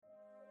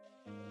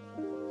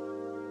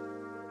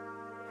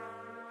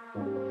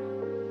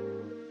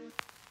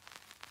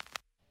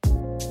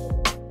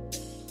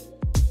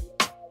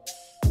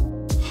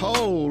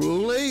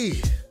Holy!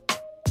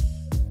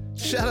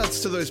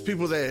 Shoutouts to those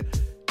people that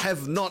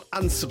have not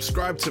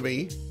unsubscribed to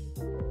me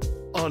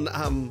on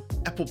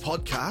Apple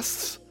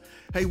Podcasts.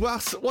 Hey,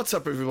 what's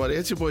up, everybody?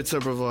 It's your boy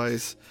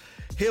Improvise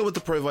here with the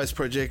Provise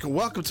Project.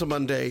 Welcome to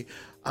Monday.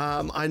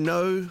 I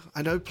know.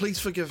 Please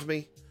forgive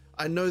me.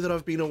 I know that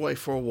I've been away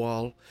for a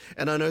while,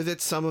 and I know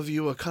that some of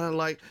you are kind of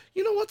like,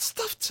 you know what,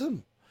 stuffed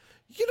him.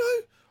 You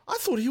know, I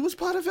thought he was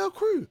part of our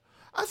crew.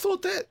 I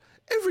thought that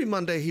every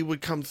Monday he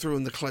would come through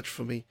in the clutch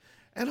for me.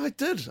 And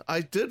I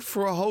did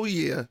for a whole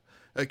year,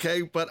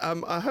 okay? But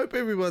I hope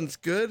everyone's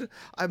good.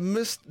 I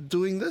missed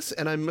doing this,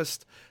 and I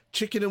missed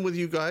checking in with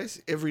you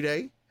guys every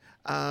day.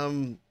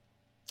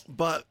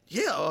 But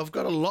yeah, I've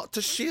got a lot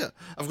to share.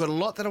 I've got a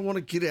lot that I want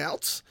to get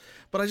out.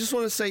 But I just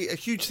want to say a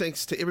huge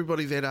thanks to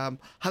everybody that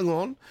hung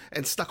on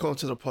and stuck on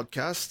to the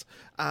podcast.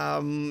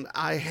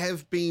 I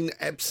have been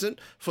absent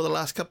for the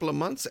last couple of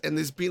months, and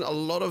there's been a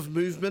lot of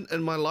movement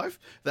in my life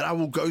that I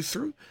will go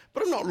through.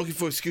 But I'm not looking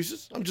for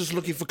excuses. I'm just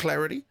looking for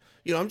clarity.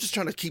 You know, I'm just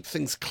trying to keep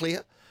things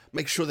clear,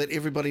 make sure that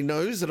everybody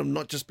knows that I'm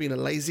not just being a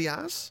lazy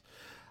ass.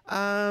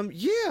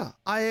 Yeah,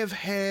 I have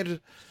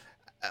had,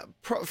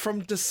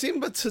 from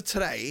December to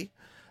today,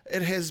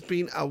 it has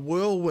been a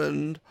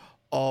whirlwind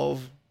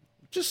of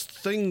just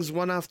things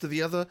one after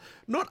the other.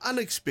 Not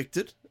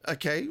unexpected,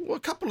 okay? Well, a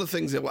couple of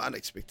things that were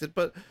unexpected,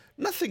 but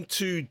nothing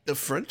too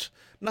different.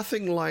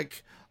 Nothing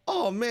like,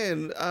 oh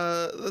man,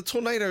 the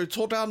tornado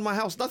tore down my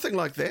house. Nothing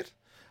like that.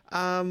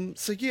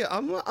 So yeah,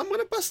 I'm going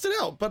to bust it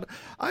out, but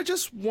I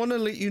just want to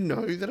let you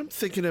know that I'm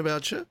thinking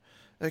about you,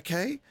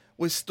 okay?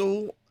 We're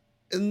still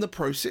in the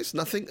process.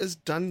 Nothing is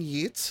done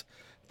yet,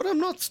 but I'm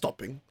not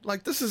stopping.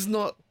 Like, this is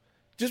not,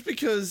 just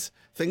because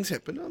things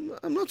happen,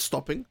 I'm not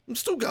stopping. I'm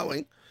still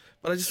going,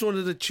 but I just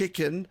wanted to check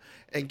in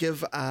and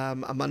give a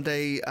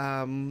Monday,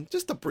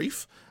 just a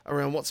brief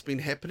around what's been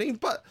happening.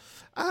 But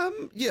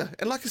yeah,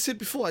 and like I said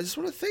before, I just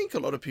want to thank a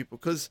lot of people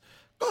because,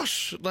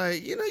 gosh,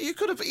 like, you know, you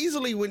could have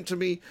easily went to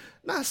me,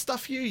 nah,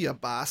 stuff you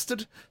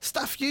bastard.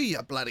 Stuff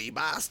you bloody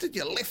bastard.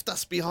 You left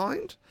us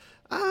behind.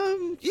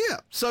 Yeah,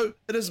 so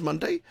it is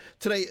Monday.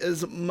 Today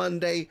is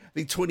Monday,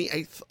 the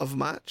 28th of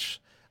March.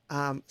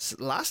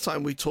 Last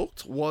time we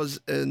talked was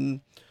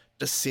in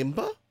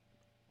December.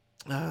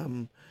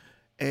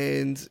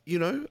 And, you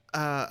know,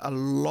 a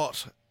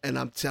lot, and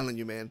I'm telling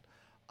you, man,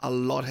 a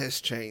lot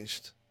has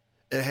changed.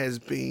 It has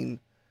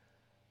been,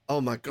 oh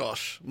my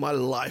gosh, my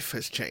life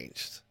has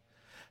changed.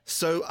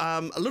 So,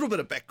 a little bit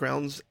of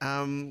backgrounds.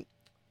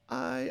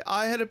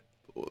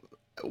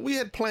 We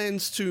had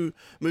plans to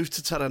move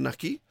to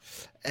Taranaki,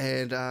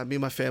 and me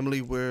and my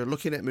family were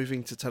looking at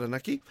moving to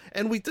Taranaki,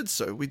 and we did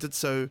so. We did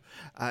so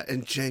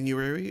in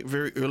January,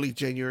 very early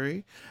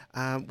January.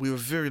 We were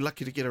very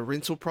lucky to get a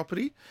rental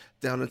property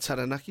down in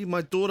Taranaki.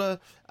 My daughter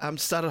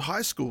started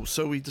high school,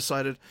 so we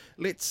decided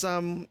let's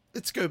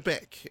go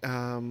back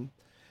and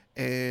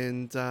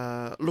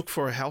look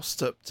for a house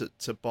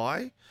to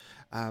buy.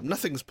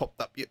 Nothing's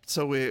popped up yet,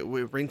 so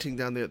we're renting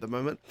down there at the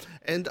moment.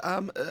 And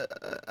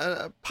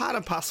part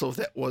and parcel of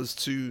that was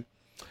to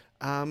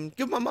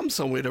give my mum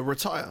somewhere to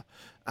retire,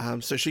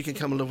 so she can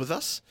come and live with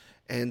us.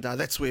 And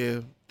that's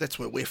where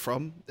we're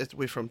from.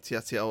 We're from Te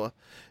Atiawa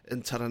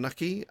in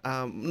Taranaki.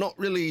 Not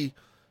really,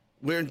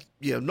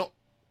 not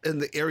in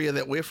the area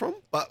that we're from,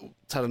 but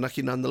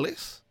Taranaki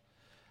nonetheless.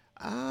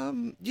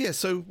 Yeah,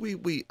 so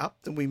we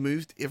upped and we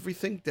moved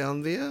everything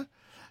down there.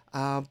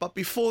 But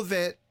before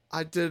that,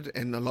 I did,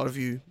 and a lot of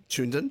you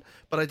tuned in,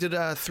 but I did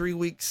a 3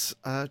 weeks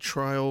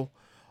trial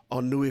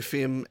on New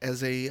FM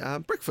as a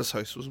breakfast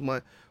host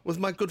with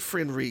my good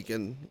friend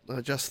Regan,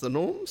 Just the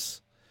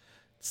Norms.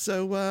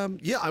 So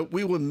yeah,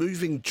 we were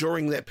moving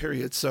during that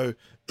period. So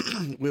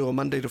we were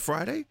Monday to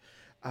Friday.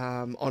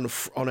 On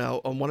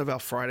one of our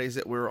Fridays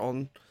that we were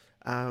on,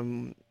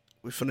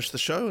 we finished the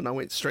show, and I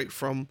went straight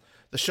from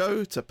the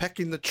show to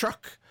packing the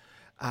truck,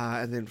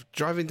 and then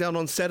driving down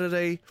on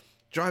Saturday,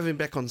 driving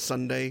back on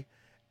Sunday,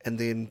 and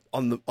then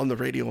on the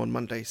radio on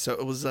Monday. So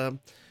it was a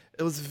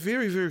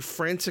very, very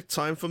frantic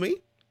time for me,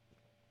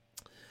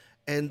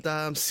 and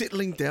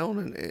settling down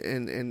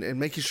and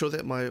making sure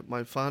that my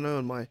whānau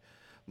and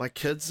my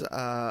kids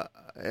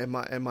and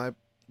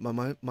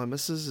my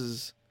missus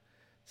is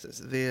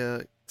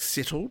they're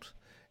settled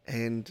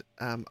and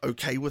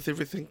okay with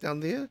everything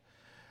down there.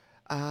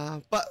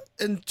 But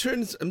in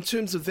terms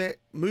of that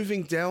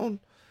moving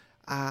down,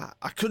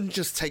 I couldn't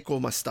just take all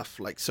my stuff.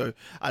 So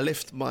I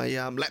left my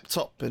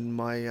laptop and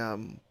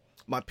my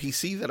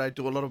PC that I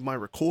do a lot of my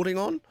recording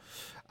on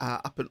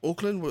up in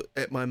Auckland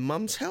at my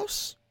mum's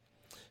house.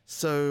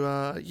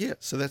 So yeah,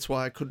 so that's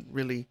why I couldn't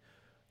really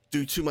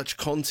do too much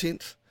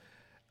content.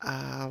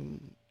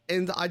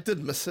 And I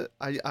did miss it.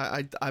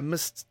 I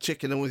missed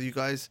checking in with you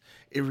guys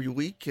every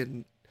week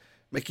and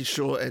making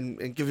sure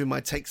and giving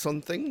my takes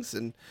on things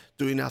and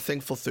doing our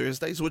Thankful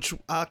Thursdays, which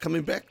are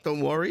coming back.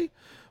 Don't worry.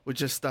 We're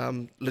just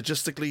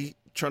logistically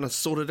trying to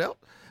sort it out,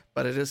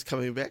 but it is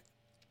coming back.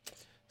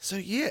 So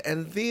yeah,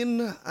 and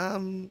then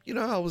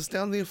I was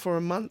down there for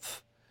a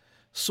month,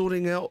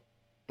 sorting out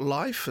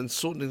life and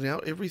sorting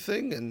out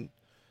everything, and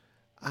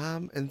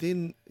And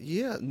then,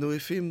 yeah, New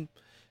FM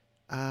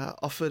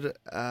offered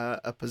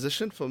a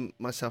position for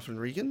myself and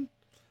Regan.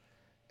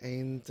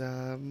 And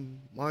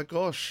my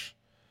gosh,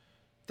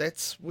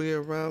 that's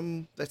where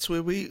we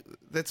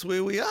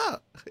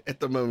are at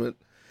the moment.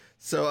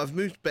 So I've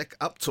moved back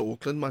up to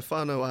Auckland. My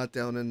whānau are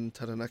down in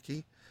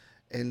Taranaki,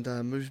 and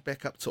moved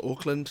back up to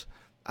Auckland.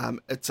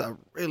 It's a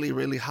really,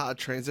 really hard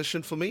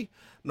transition for me,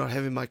 not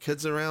having my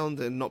kids around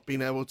and not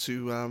being able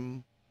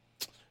to,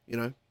 you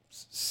know,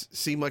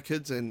 see my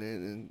kids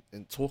and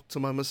talk to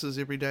my missus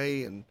every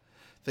day and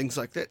things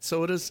like that.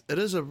 So I'm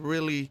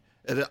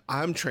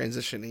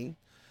transitioning,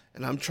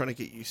 and I'm trying to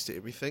get used to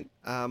everything.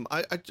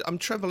 I'm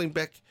traveling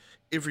back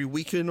every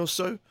weekend or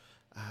so,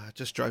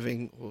 just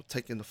driving or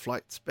taking the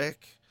flights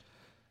back.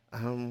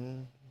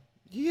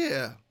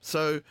 Yeah.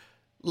 So,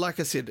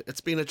 like I said,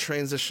 it's been a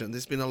transition.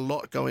 There's been a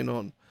lot going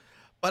on.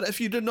 But if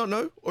you did not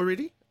know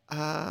already,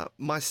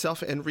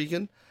 myself and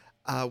Regan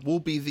will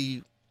be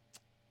the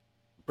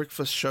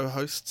breakfast show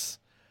hosts.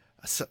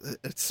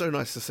 It's so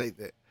nice to say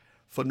that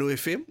for New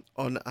FM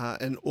on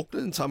in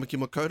Auckland, Tamaki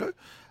Makaurau,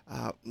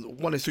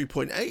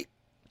 103.8.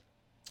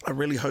 I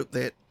really hope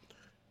that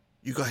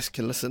you guys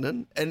can listen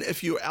in. And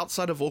if you're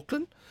outside of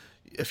Auckland,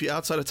 if you're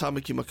outside of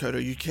Tamaki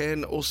Makaurau, you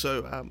can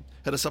also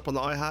hit us up on the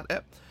iHeart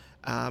app.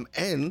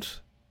 And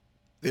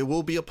there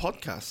will be a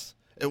podcast.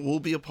 It will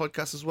be a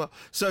podcast as well.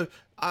 So,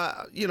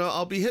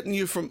 I'll be hitting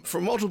you from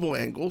multiple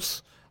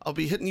angles. I'll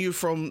be hitting you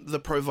from the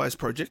Provise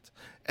project,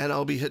 and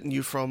I'll be hitting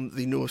you from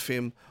the New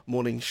FM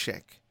Morning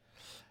Shack.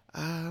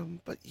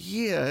 But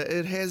yeah,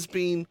 it has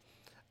been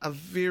a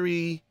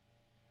very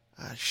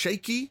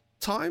shaky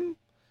time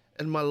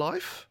in my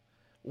life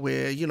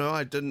where,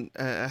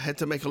 I had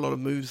to make a lot of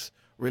moves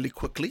really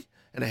quickly,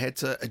 and I had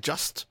to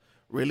adjust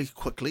really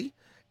quickly,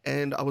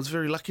 and I was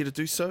very lucky to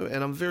do so,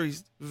 and I'm very,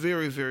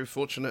 very, very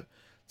fortunate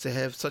to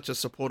have such a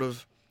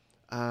supportive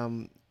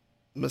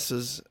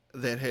missus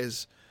that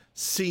has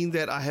seen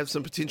that I have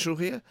some potential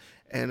here,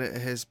 and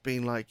it has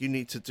been like, you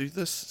need to do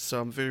this. So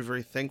I'm very,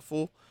 very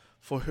thankful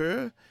for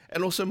her,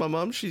 and also my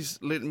mum. She's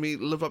letting me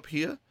live up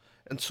here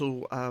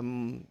until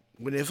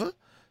whenever,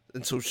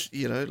 until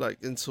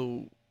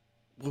until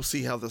we'll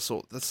see how this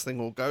thing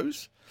all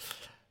goes.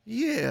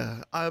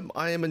 Yeah,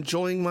 I am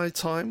enjoying my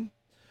time,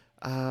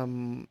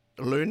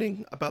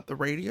 learning about the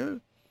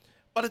radio,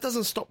 but it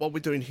doesn't stop what we're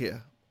doing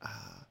here.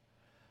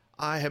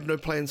 I have no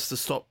plans to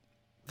stop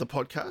the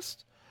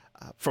podcast.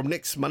 From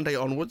next Monday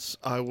onwards,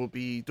 I will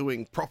be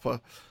doing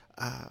proper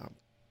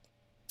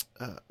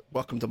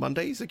Welcome to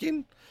Mondays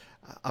again.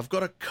 I've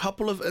got a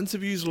couple of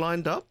interviews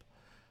lined up,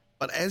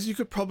 but as you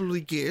could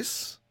probably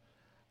guess,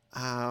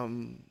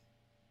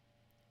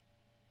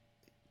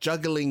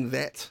 juggling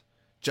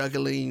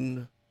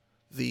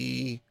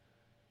the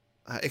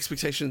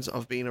expectations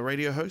of being a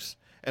radio host,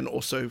 and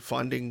also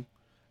finding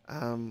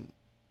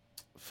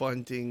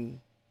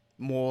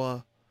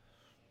more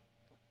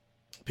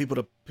people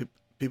to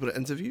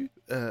interview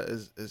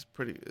is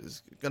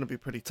going to be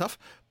pretty tough,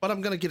 but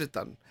I'm going to get it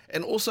done.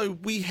 And also,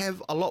 we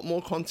have a lot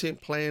more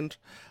content planned.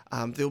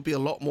 There'll be a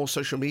lot more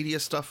social media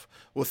stuff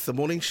with the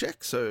Morning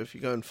Shack. So if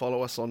you go and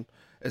follow us on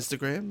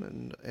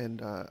Instagram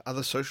and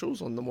other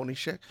socials on the Morning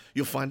Shack,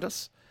 you'll find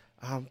us.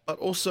 But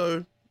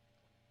also,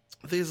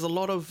 there's a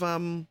lot of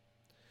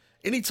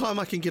anytime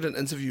I can get an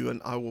interview,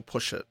 and I will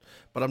push it.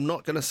 But I'm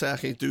not going to say I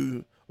can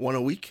do one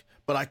a week,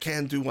 but I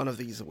can do one of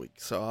these a week.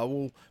 So I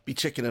will be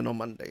checking in on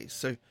Mondays.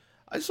 So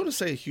I just want to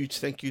say a huge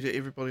thank you to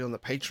everybody on the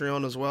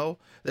Patreon as well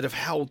that have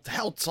held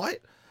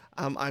tight.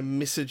 I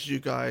messaged you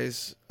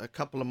guys a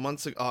couple of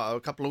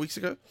weeks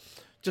ago,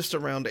 just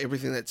around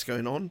everything that's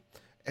going on,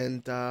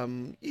 and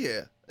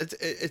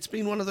it's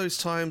been one of those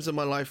times in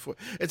my life where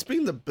it's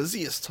been the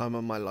busiest time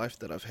of my life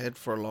that I've had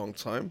for a long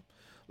time.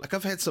 Like,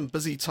 I've had some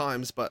busy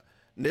times, but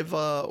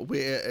never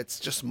where it's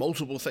just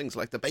multiple things.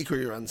 Like the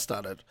bakery run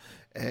started,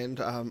 and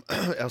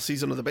our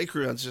season of the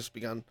bakery run's just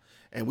begun,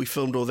 and we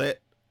filmed all that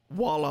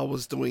while I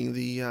was doing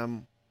the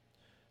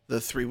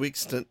 3-week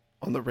stint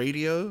on the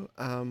radio.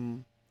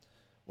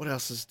 What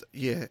else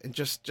and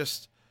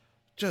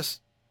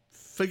just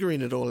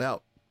figuring it all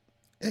out.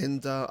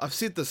 And I've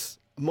said this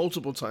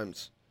multiple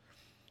times,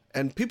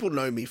 and people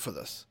know me for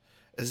this,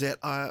 is that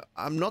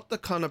I'm not the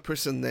kind of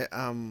person that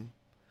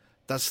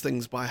does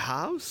things by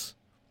halves.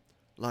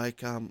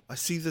 Like, I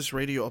see this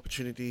radio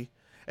opportunity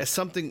as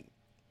something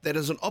that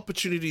is an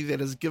opportunity that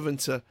is given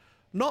to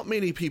not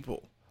many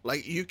people.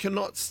 Like, you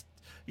cannot,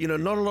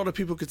 not a lot of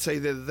people could say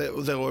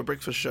that they were a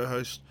breakfast show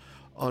host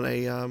on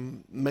a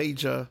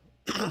major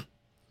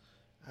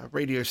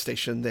radio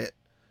station that,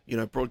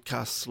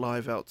 broadcasts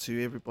live out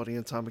to everybody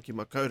in Tamaki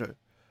Makaurau.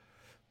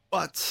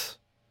 But,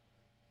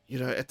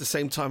 at the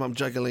same time, I'm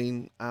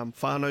juggling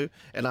whānau,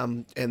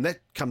 and that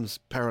comes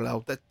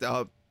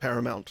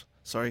paramount,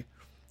 sorry.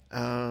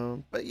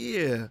 But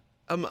yeah,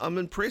 I'm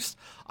impressed.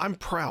 I'm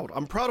proud.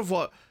 I'm proud of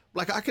what,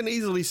 like, I can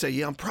easily say,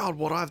 yeah, I'm proud of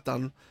what I've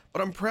done,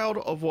 but I'm proud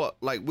of what,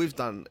 like, we've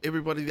done.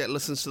 Everybody that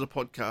listens to the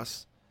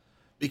podcast,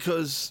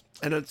 because,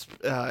 and it's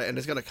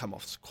going to come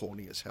off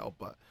corny as hell,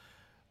 but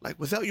like,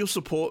 without your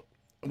support,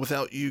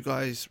 without you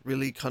guys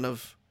really kind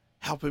of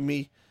helping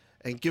me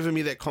and giving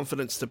me that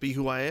confidence to be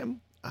who I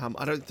am,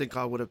 I don't think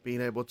I would have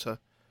been able to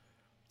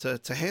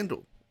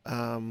handle.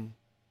 And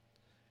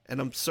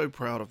I'm so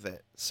proud of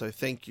that. So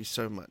thank you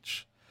so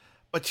much.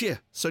 But yeah,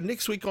 so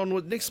next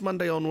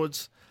Monday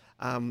onwards,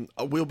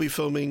 we'll be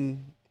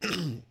filming.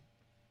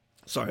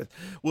 Sorry,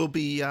 we'll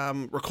be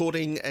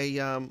recording a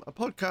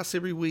podcast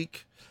every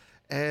week,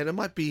 and it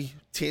might be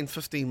 10,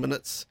 15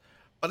 minutes,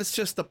 but it's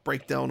just a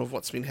breakdown of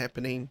what's been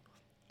happening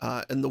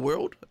in the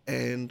world,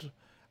 and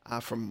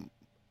from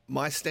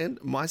my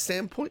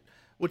standpoint,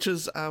 which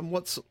is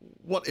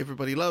what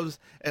everybody loves,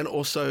 and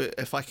also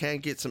if I can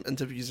get some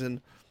interviews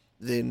in,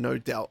 then no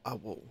doubt I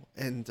will.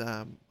 And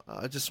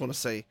I just want to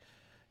say,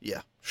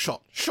 yeah,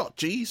 shot,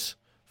 geez,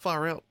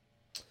 far out.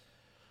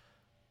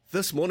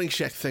 This Morning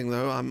Shack thing,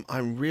 though,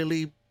 I'm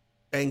really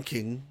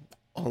banking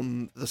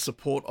on the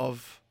support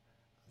of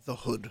the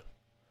hood,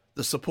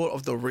 the support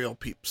of the real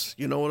peeps.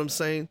 You know what I'm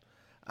saying?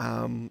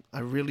 I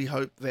really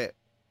hope that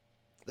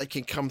they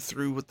can come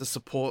through with the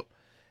support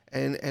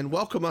and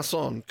welcome us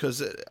on,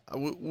 because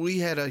we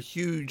had a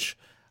huge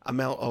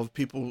amount of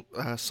people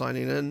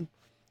signing in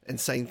and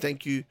saying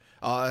thank you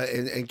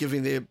and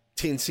giving their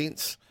 10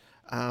 cents.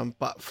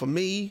 But for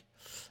me,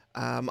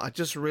 I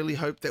just really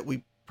hope that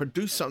we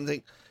produce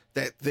something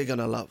that they're going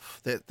to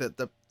love, that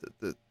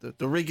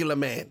the regular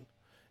man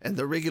and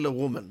the regular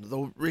woman,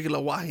 the regular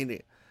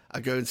wahine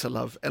are going to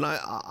love. And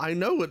I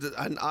know it,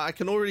 and I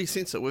can already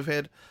sense it. We've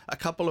had a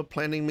couple of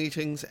planning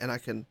meetings, and I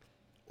can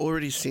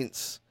already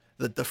sense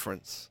the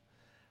difference.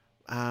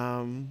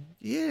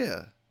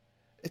 Yeah,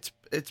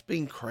 it's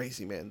been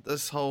crazy, man.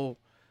 This 3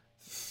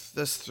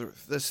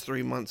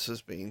 months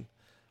has been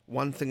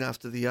one thing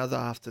after the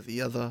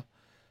other.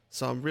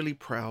 So I'm really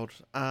proud.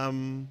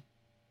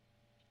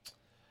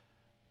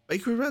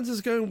 Bakery Runs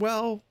is going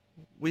well.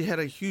 We had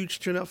a huge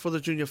turnout for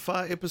the Junior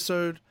Fire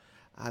episode.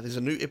 There's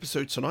a new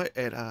episode tonight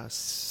at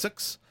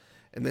 6,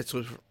 and that's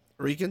with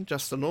Regan,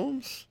 Just the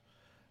Norms.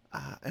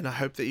 And I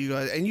hope that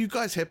you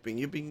guys have been.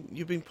 You've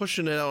been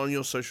pushing it out on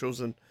your socials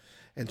and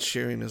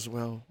sharing as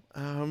well.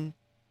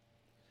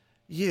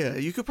 Yeah,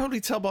 you could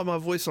probably tell by my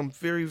voice I'm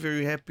very,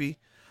 very happy.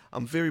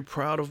 I'm very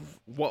proud of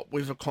what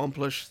we've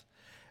accomplished,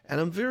 and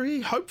I'm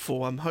very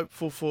hopeful. I'm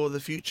hopeful for the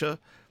future,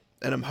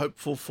 and I'm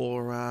hopeful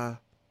for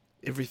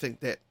everything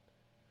that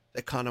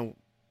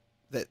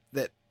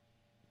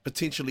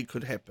potentially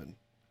could happen.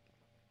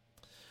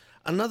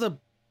 Another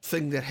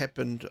thing that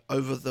happened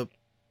over the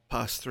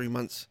past 3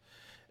 months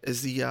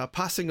is the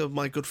passing of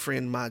my good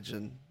friend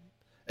Margin,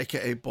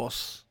 aka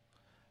Boss.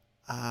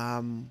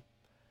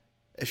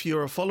 If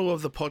you're a follower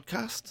of the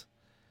podcast,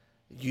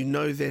 you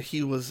know that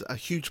he was a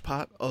huge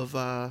part of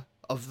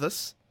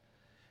this,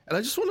 and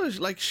I just want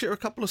to share a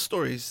couple of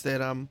stories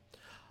that I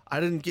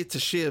didn't get to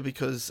share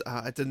because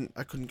I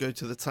couldn't go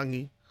to the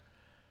tangi,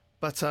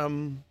 but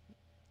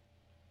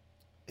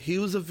he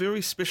was a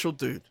very special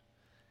dude.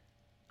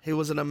 He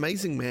was an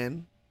amazing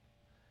man,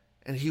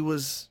 and he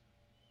was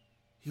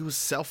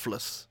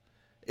selfless.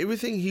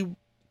 Everything he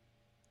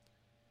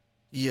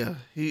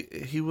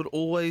would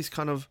always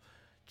kind of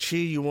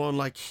cheer you on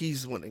like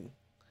he's winning.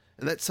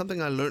 And that's something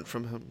I learned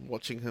from him,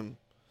 watching him.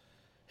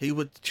 He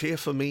would cheer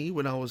for me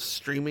when I was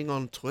streaming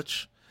on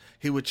Twitch.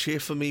 He would cheer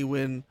for me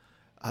when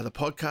the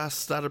podcast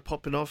started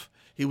popping off.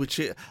 He would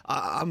cheer.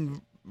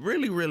 I'm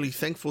really, really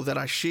thankful that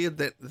I shared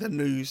the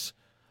news.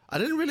 I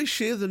didn't really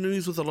share the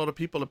news with a lot of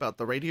people about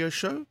the radio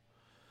show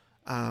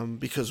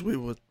because we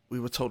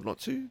were told not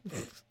to.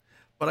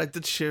 But I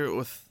did share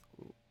it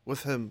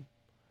with him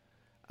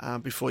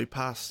before he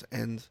passed.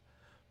 And,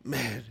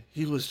 man,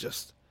 he was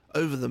just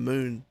over the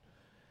moon.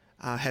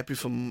 Happy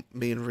for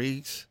me and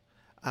Regs.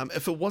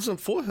 If it wasn't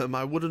for him,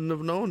 I wouldn't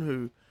have known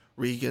who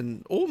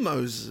Regan or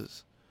Moses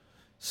is.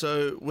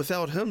 So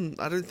without him,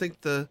 I don't think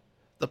the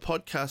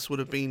podcast would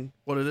have been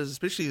what it is.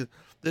 Especially,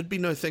 there'd be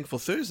no Thankful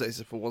Thursdays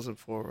if it wasn't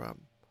for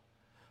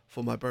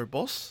my bro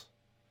Boss.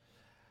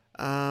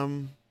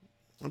 I'm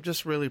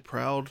just really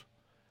proud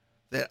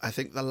that I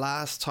think the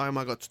last time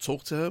I got to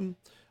talk to him,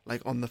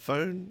 on the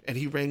phone, and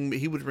he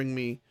would ring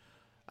me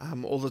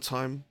all the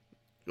time.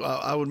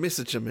 I would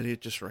message him and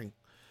he'd just ring.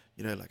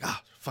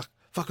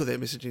 Fuck with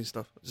that messaging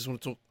stuff. I just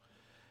want to talk.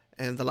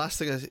 And the last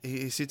thing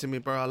he said to me,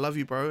 bro, I love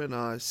you, bro. And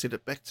I said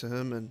it back to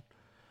him. And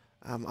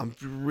I'm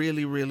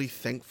really, really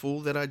thankful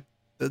that I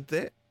did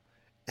that.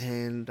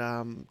 And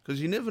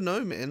because you never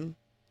know, man.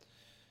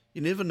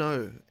 You never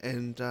know.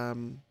 And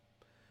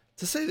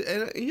to say,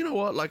 and you know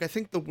what? I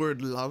think the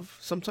word love,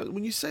 sometimes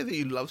when you say that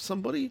you love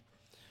somebody,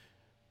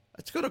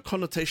 it's got a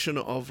connotation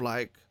of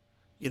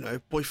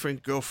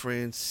boyfriend,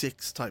 girlfriend,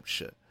 sex type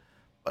shit.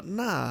 But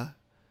nah.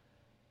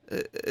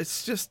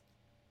 It's just,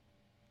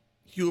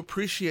 you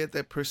appreciate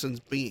that person's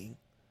being.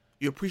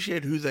 You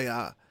appreciate who they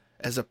are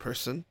as a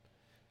person.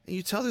 And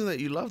you tell them that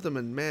you love them.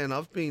 And man,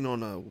 I've been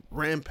on a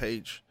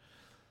rampage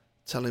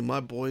telling my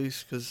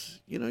boys,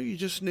 because, you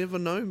just never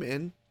know,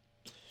 man.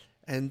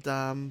 And,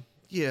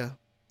 yeah,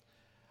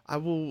 I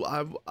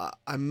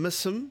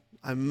miss him.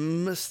 I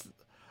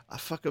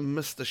fucking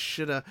miss the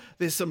shit out.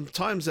 There's some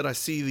times that I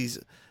see these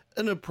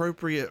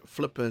inappropriate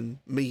flippin'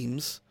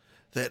 memes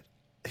that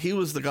he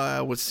was the guy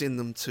I would send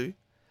them to.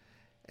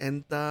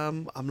 And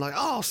I'm like,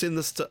 oh, I'll send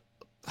this to...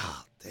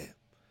 Oh, damn.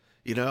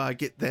 You know, I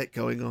get that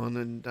going on.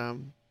 And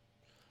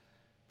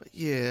but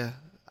yeah,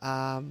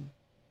 I'm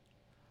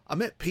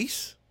at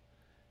peace.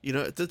 You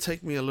know, it did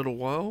take me a little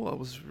while. I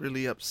was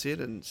really upset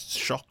and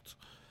shocked.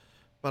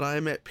 But I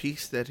am at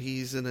peace that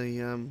he's in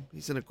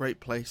a great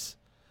place.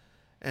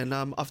 And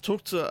I've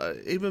talked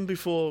to, even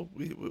before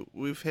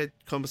we've had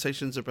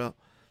conversations about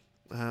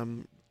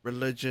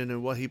religion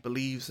and what he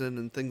believes in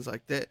and things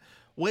like that,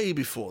 way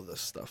before this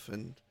stuff.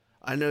 And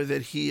I know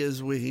that he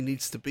is where he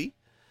needs to be,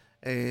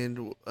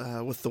 and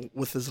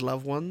with his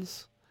loved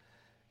ones,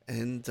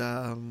 and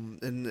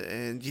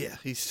yeah,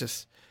 he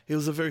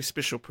was a very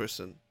special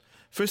person.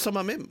 First time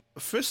I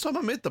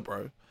met the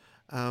bro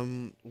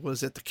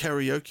was at the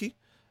karaoke.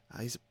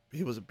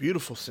 He was a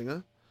beautiful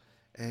singer.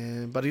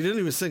 But he didn't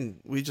even sing.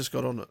 We just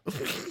got on it.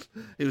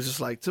 He was just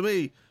like, to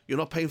me, you're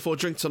not paying for a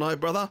drink tonight,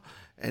 brother.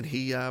 And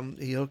he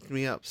hooked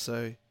me up.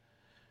 So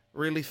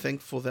really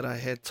thankful that I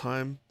had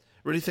time.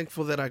 Really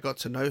thankful that I got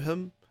to know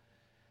him.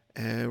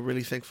 And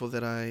really thankful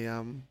that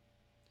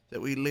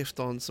that we left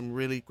on some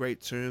really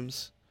great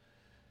terms.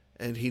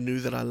 And he knew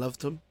that I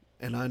loved him.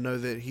 And I know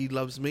that he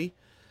loves me.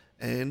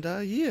 And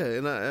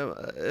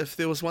if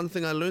there was one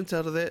thing I learned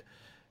out of that,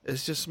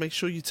 is just make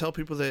sure you tell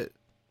people that,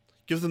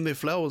 give them their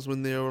flowers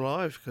when they're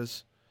alive,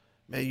 because,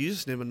 man, you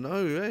just never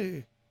know,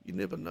 eh? You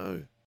never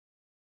know.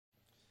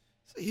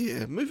 So,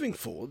 yeah, moving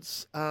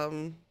forwards,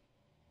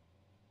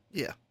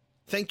 yeah,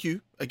 thank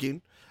you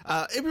again.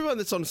 Everyone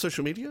that's on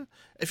social media,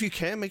 if you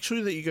can, make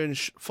sure that you go and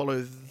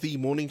follow The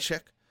Morning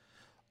Shack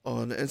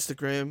on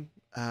Instagram.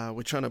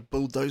 We're trying to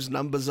build those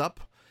numbers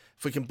up.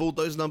 If we can build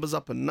those numbers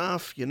up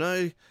enough, you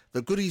know,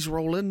 the goodies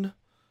roll in,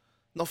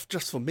 not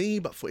just for me,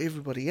 but for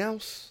everybody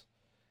else,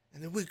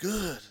 and then we're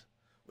good.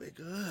 We're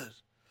good.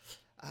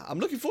 I'm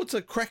looking forward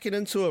to cracking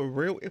into a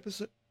real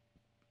episode,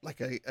 like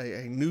a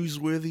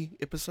newsworthy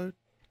episode,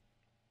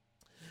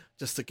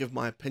 just to give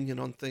my opinion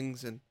on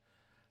things. And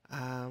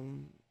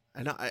then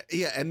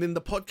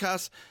the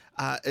podcast,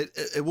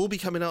 it will be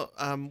coming out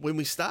when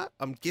we start.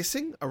 I'm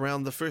guessing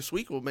around the first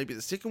week or maybe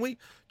the second week,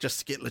 just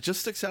to get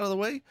logistics out of the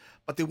way.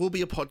 But there will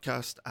be a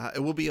podcast. It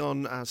will be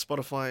on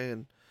Spotify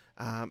and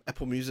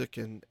Apple Music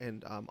and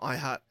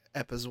iHeart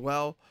app as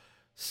well.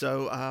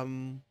 So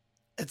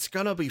it's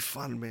gonna be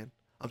fun, man.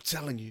 I'm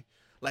telling you,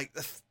 like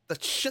the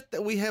shit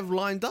that we have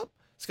lined up,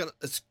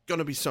 it's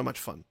gonna be so much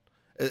fun.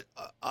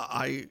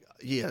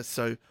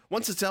 So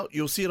once it's out,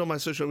 you'll see it on my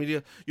social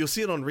media. You'll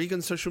see it on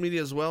Regan's social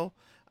media as well.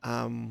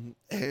 And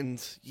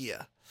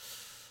yeah,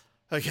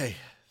 okay.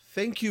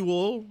 Thank you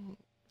all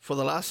for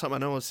the last time. I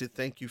know I said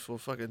thank you for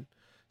fucking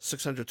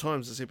 600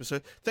 times this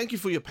episode. Thank you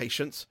for your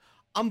patience.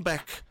 I'm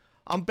back,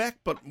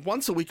 but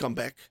once a week I'm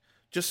back,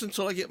 just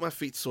until I get my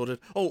feet sorted.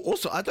 Oh,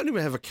 also, I don't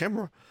even have a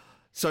camera.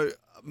 So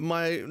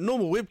my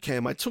normal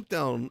webcam, I took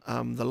down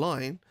the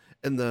line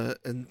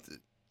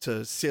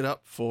to set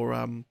up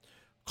for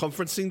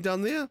conferencing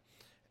down there,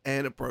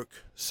 and it broke.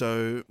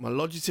 So my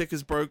Logitech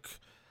is broke.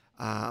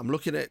 I'm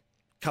looking at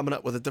coming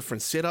up with a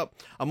different setup.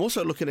 I'm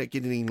also looking at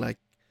getting like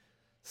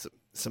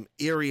some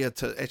area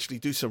to actually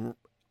do some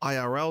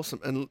IRL,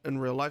 some in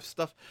real life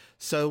stuff.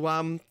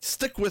 So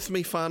stick with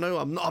me, whānau.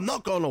 I'm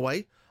not going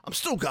away. I'm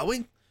still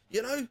going.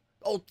 You know,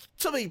 old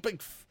Timmy,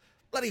 big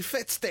bloody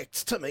fat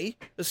stacks Timmy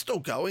is still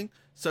going.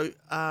 So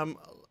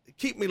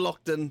keep me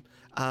locked in.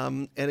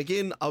 And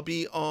again, I'll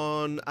be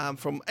on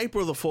from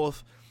April the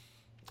 4th,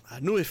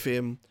 New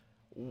FM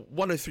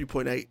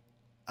 103.8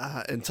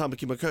 in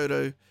Tamaki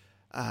Makaurau.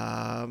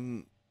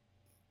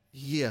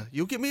 Yeah,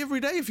 you'll get me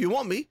every day if you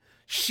want me.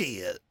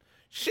 Share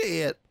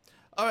it.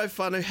 All right,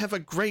 whānau, have a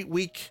great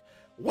week.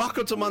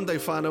 Welcome to Monday,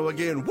 whānau,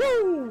 again.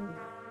 Woo!